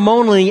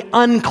ceremonially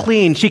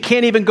unclean. She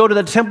can't even go to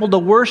the temple to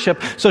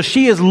worship. So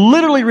she is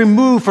literally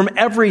removed from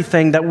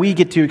everything that we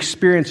get to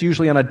experience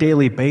usually on a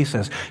daily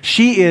basis.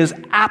 She is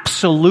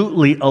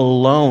absolutely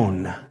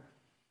alone.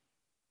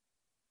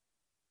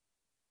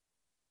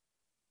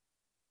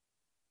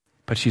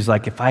 But she's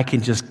like, if I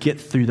can just get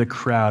through the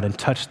crowd and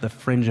touch the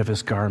fringe of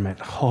his garment,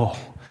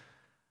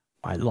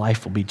 my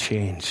life will be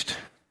changed.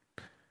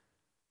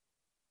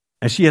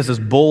 And she has this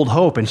bold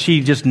hope, and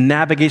she just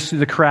navigates through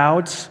the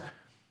crowds,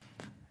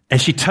 and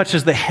she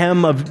touches the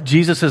hem of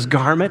Jesus'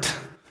 garment,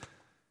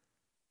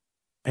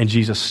 and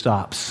Jesus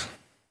stops.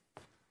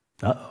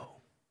 Uh-oh.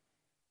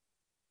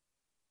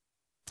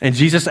 And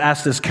Jesus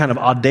asks this kind of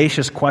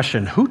audacious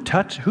question, who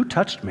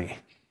touched me?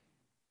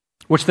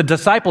 Which the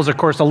disciples, of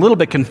course, a little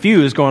bit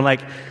confused, going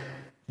like,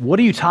 what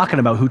are you talking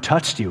about? Who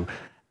touched you?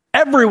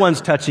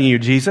 Everyone's touching you,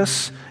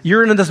 Jesus.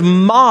 You're in this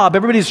mob.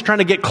 Everybody's trying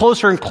to get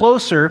closer and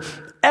closer.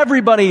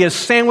 Everybody is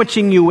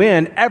sandwiching you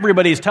in.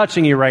 Everybody's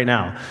touching you right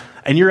now.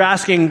 And you're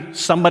asking,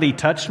 somebody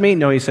touched me?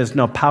 No, he says,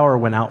 no, power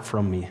went out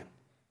from me.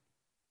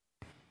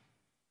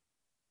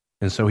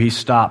 And so he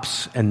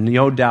stops, and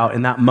no doubt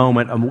in that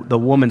moment, the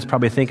woman's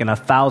probably thinking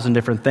 1,000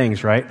 different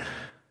things, right?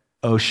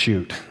 Oh,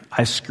 shoot,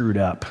 I screwed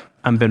up.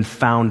 I've been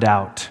found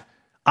out.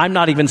 I'm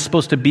not even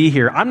supposed to be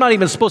here. I'm not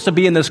even supposed to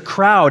be in this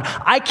crowd.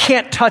 I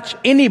can't touch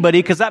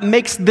anybody because that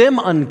makes them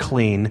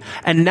unclean.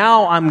 And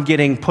now I'm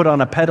getting put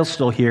on a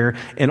pedestal here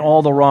in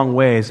all the wrong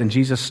ways. And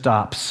Jesus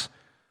stops.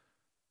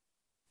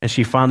 And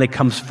she finally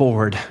comes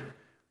forward.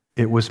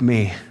 It was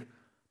me.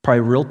 Probably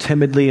real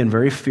timidly and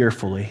very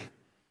fearfully.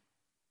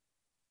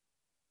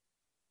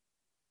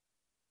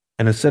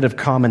 And instead of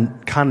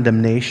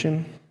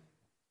condemnation,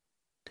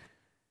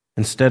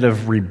 instead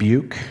of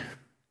rebuke,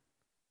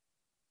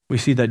 we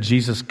see that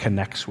Jesus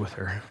connects with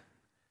her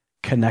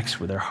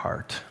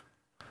heart,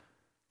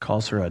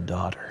 calls her a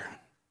daughter,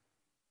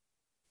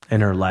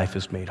 and her life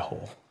is made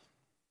whole.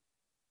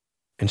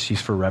 And she's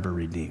forever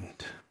redeemed.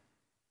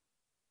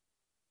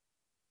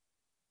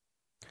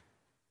 In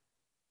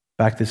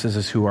fact, this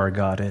is who our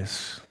God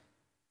is.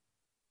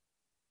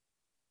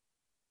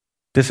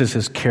 This is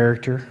his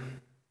character.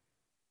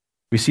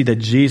 We see that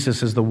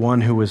Jesus is the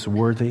one who is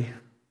worthy.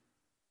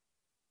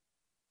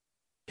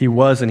 He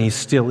was and he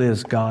still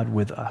is God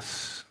with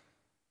us.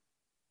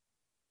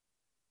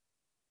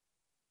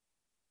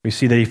 We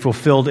see that he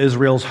fulfilled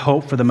Israel's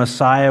hope for the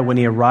Messiah when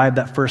he arrived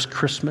that first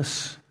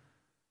Christmas.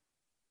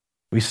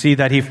 We see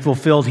that he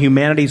fulfilled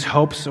humanity's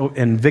hopes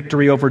and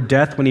victory over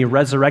death when he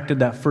resurrected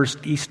that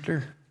first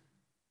Easter.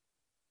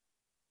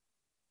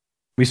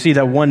 We see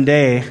that one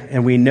day,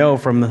 and we know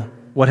from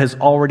what has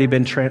already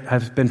been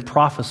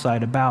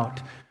prophesied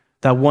about,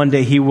 that one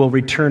day he will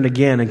return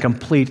again and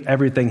complete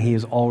everything he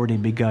has already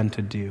begun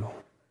to do.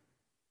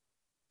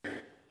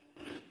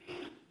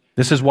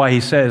 This is why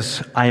he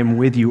says, I am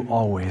with you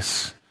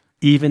always,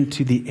 even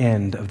to the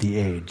end of the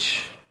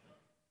age.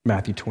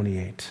 Matthew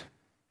 28.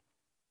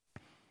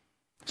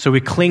 So we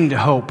cling to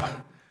hope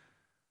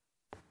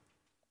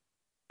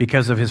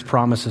because of his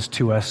promises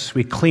to us.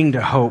 We cling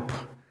to hope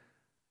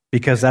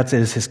because that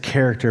is his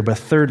character. But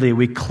thirdly,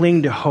 we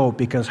cling to hope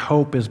because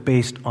hope is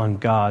based on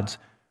God's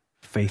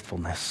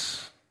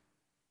faithfulness.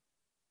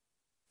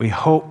 We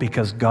hope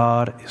because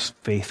God is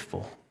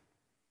faithful.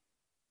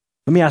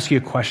 Let me ask you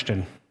a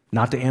question,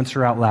 not to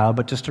answer out loud,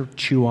 but just to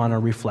chew on or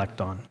reflect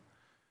on.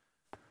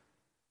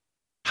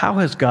 How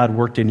has God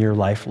worked in your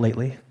life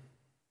lately?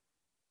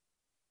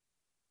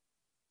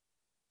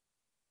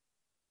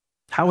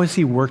 How has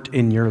he worked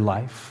in your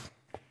life?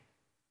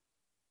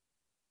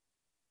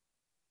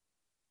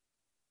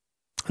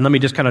 And let me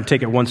just kind of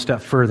take it one step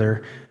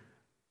further.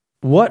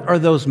 What are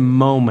those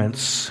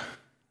moments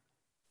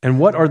and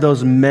what are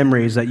those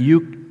memories that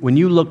when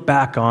you look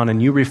back on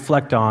and you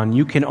reflect on,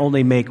 you can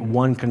only make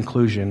one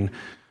conclusion: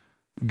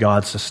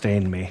 God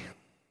sustained me.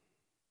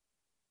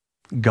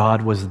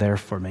 God was there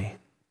for me.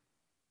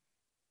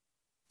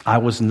 I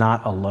was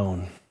not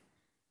alone.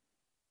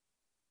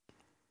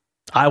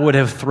 I would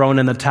have thrown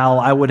in the towel.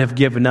 I would have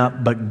given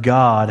up, but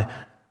God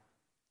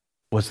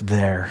was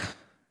there,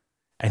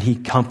 and he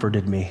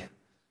comforted me,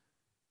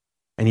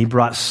 and he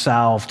brought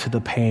salve to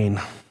the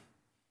pain,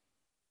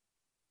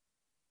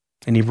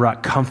 and he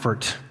brought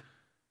comfort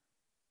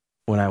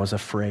when I was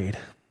afraid.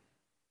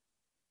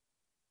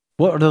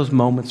 What are those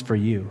moments for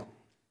you?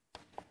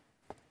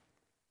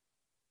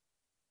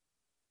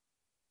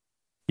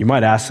 You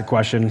might ask the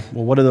question,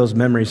 well, what do those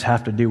memories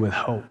have to do with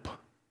hope?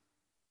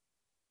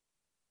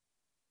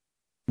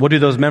 What do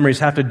those memories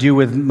have to do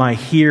with my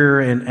here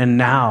and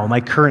now,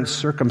 my current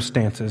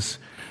circumstances?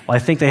 Well, I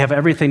think they have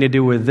everything to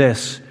do with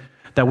this,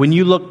 that when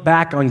you look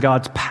back on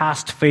God's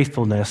past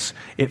faithfulness,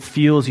 it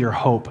fuels your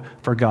hope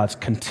for God's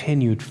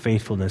continued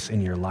faithfulness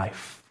in your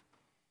life.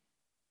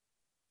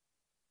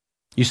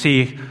 You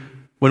see,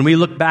 when we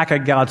look back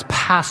at God's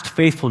past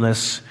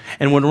faithfulness,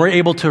 and when we're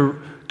able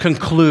to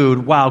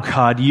conclude, wow,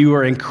 God, you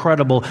are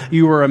incredible,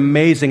 you are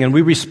amazing, and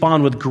we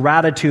respond with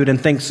gratitude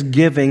and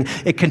thanksgiving,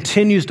 it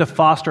continues to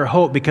foster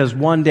hope because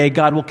one day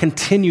God will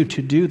continue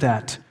to do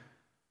that.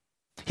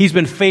 He's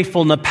been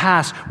faithful in the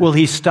past. Will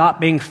he stop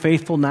being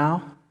faithful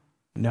now?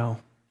 No.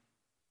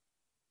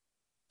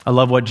 I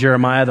love what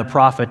Jeremiah the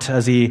prophet,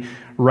 as he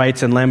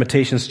writes in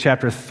Lamentations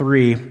chapter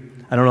 3,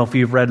 I don't know if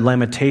you've read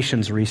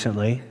Lamentations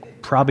recently,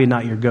 probably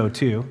not your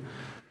go-to.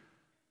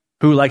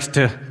 Who likes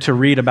to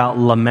read about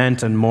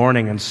lament and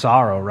mourning and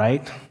sorrow,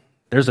 right?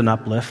 There's an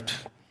uplift.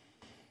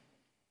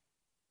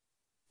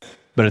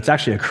 But it's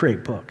actually a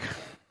great book.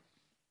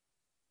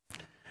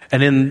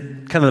 And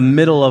in kind of the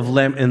middle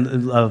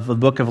of the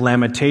book of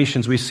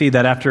Lamentations, we see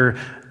that after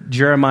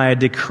Jeremiah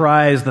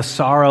decries the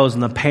sorrows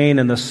and the pain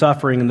and the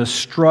suffering and the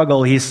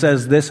struggle, he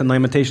says this in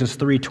Lamentations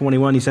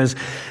 3:21. He says,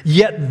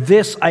 "Yet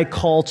this I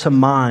call to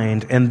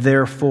mind, and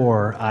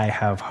therefore I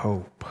have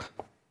hope.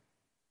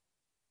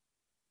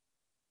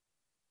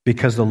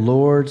 Because the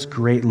Lord's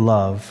great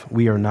love,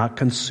 we are not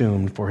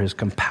consumed, for his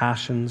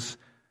compassions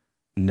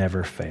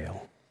never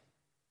fail.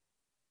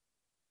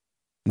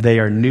 They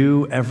are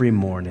new every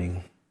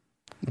morning.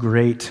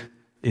 Great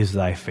is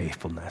thy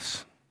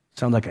faithfulness."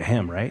 Sounds like a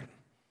hymn, right?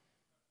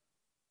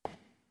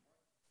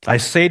 "I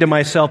say to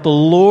myself, the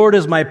Lord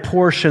is my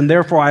portion,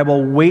 therefore I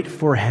will wait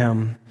for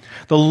him.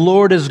 The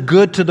Lord is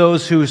good to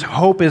those whose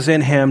hope is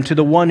in him, to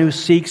the one who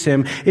seeks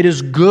him. It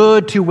is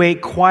good to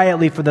wait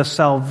quietly for the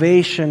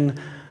salvation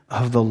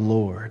of the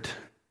Lord."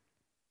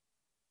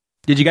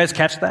 Did you guys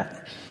catch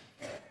that?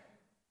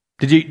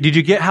 Did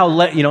you get how,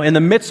 in the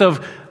midst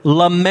of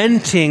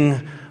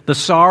lamenting the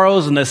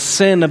sorrows and the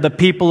sin of the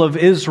people of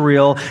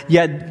Israel,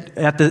 yet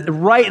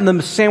right in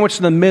the sandwich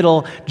in the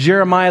middle,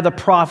 Jeremiah the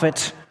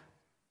prophet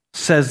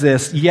says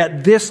this,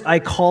 "Yet this I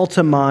call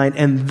to mind,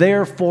 and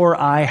therefore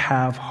I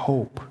have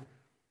hope."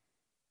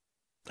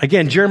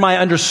 Again, Jeremiah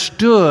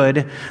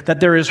understood that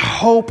there is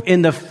hope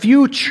in the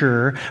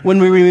future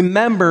when we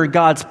remember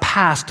God's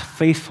past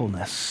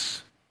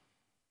faithfulness.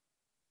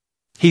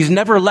 He's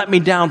never let me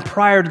down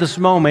prior to this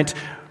moment.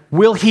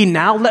 Will he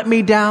now let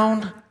me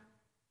down?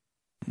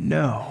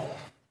 No.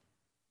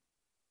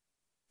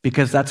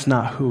 Because that's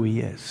not who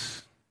he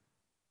is.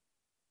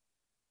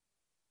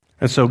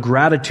 And so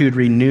gratitude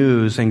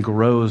renews and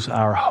grows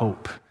our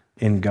hope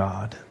in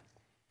God.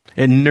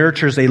 It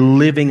nurtures a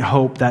living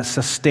hope that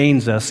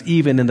sustains us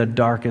even in the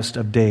darkest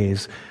of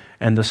days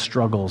and the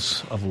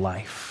struggles of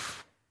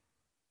life.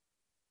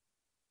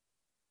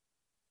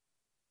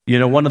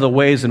 One of the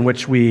ways in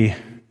which we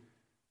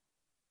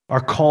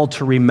are called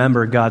to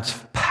remember God's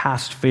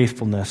past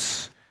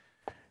faithfulness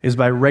is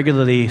by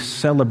regularly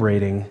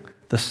celebrating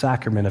the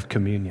sacrament of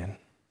communion.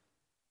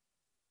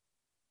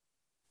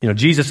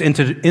 Jesus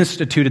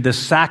instituted this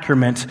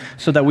sacrament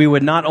so that we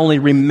would not only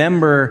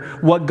remember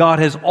what God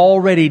has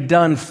already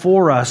done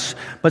for us,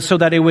 but so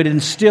that it would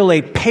instill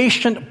a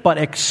patient but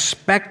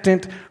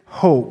expectant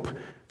hope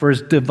for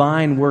his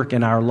divine work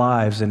in our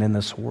lives and in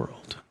this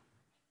world.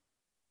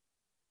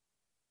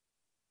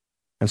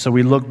 And so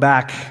we look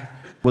back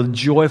with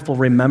joyful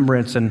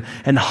remembrance and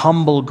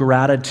humble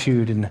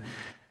gratitude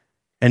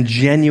and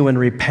genuine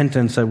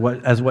repentance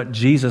as what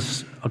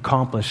Jesus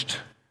accomplished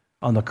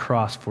on the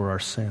cross for our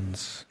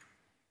sins.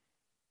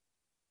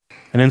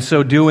 And in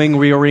so doing,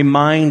 we are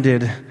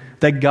reminded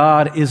that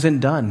God isn't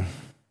done.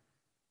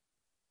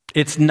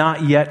 It's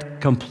not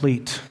yet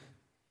complete.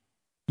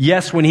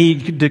 Yes, when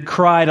he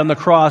cried on the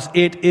cross,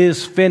 "It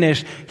is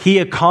finished," he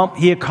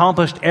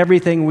accomplished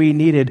everything we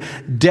needed.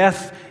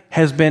 Death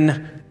has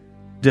been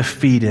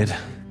defeated.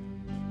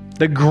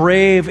 The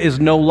grave is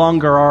no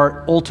longer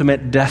our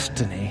ultimate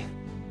destiny.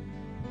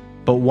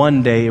 But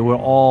one day it will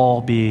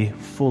all be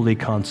fully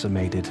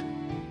consummated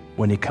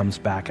when he comes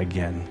back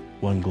again,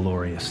 one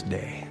glorious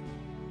day.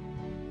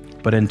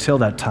 But until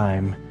that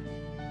time,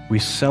 we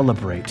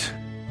celebrate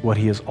what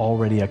he has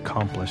already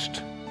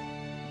accomplished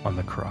on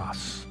the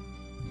cross.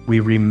 We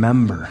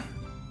remember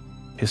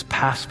his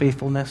past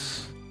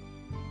faithfulness,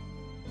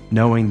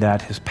 knowing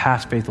that his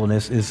past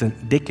faithfulness is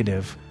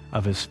indicative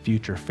of his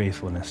future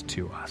faithfulness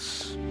to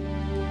us.